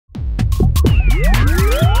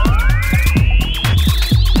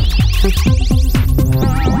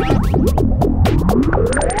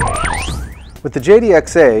With the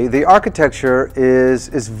JD-XA, the architecture is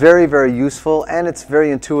very, very useful, and it's very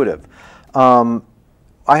intuitive. I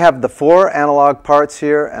have the 4 analog parts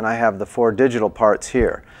here, and I have the 4 digital parts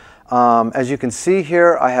here. As you can see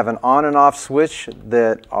here, I have an on and off switch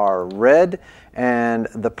that are red, and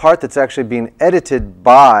the part that's actually being edited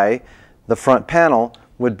by the front panel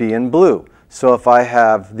would be in blue. So if I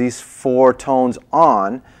have these 4 tones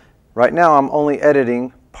on, right now I'm only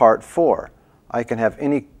editing part 4. I can have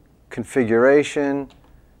any configuration,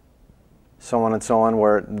 so on and so on,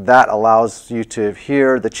 where that allows you to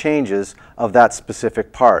hear the changes of that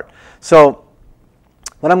specific part. So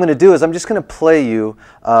what I'm going to do is I'm just going to play you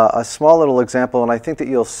a small little example, and I think that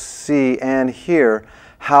you'll see and hear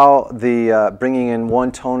how the bringing in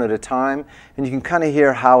one tone at a time, and you can kind of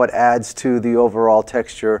hear how it adds to the overall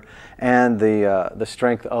texture and the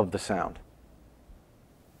strength of the sound.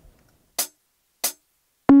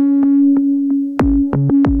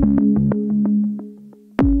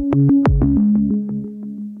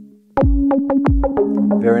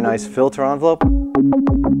 Very nice filter envelope.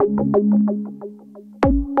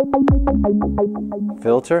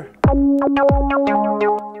 Filter.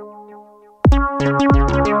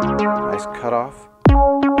 Nice cutoff.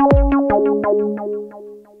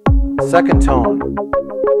 Second tone.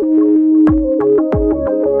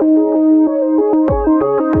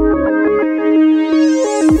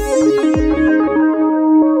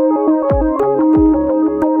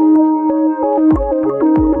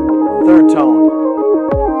 Third tone.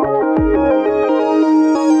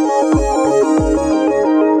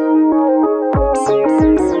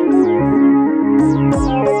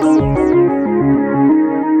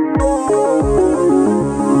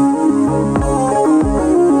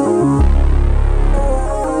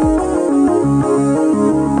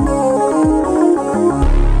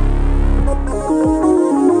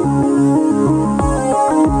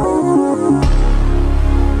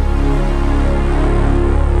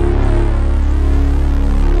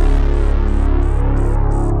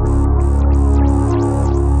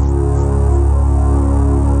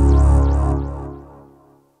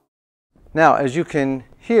 Now, as you can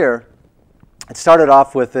hear, it started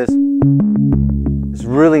off with this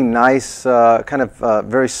really nice, kind of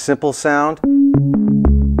very simple sound.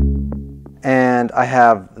 And I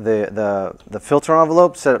have the filter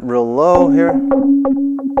envelope set real low here.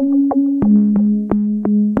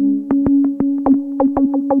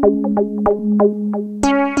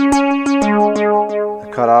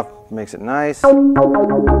 The cutoff makes it nice.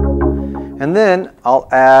 And then I'll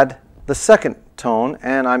add the second tone,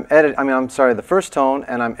 and the first tone,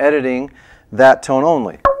 and I'm editing that tone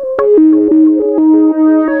only.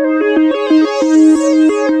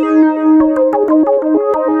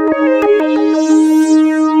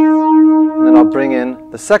 And then I'll bring in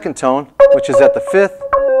the second tone, which is at the 5th.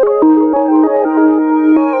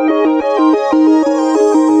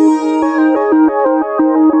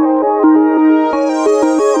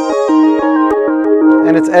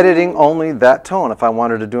 And it's editing only that tone. If I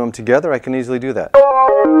wanted to do them together, I can easily do that.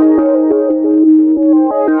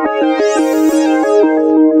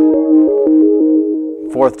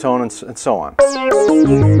 Fourth tone, and so on.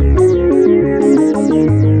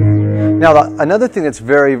 Now, another thing that's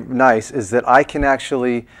very nice is that I can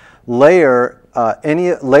actually layer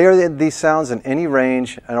these sounds in any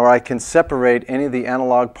range, or I can separate any of the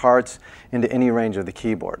analog parts into any range of the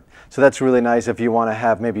keyboard. So that's really nice if you want to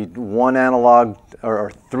have maybe 1 analog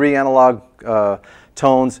or 3 analog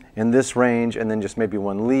tones in this range, and then just maybe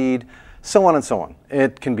 1 lead, so on and so on.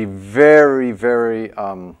 It can be very, very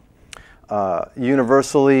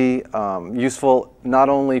universally useful, not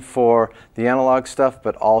only for the analog stuff,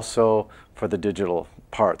 but also for the digital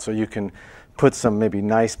part. So you can put some maybe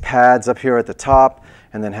nice pads up here at the top,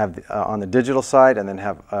 and then have on the digital side, and then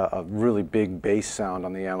have a really big bass sound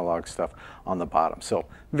on the analog stuff on the bottom. So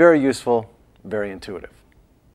very useful, very intuitive.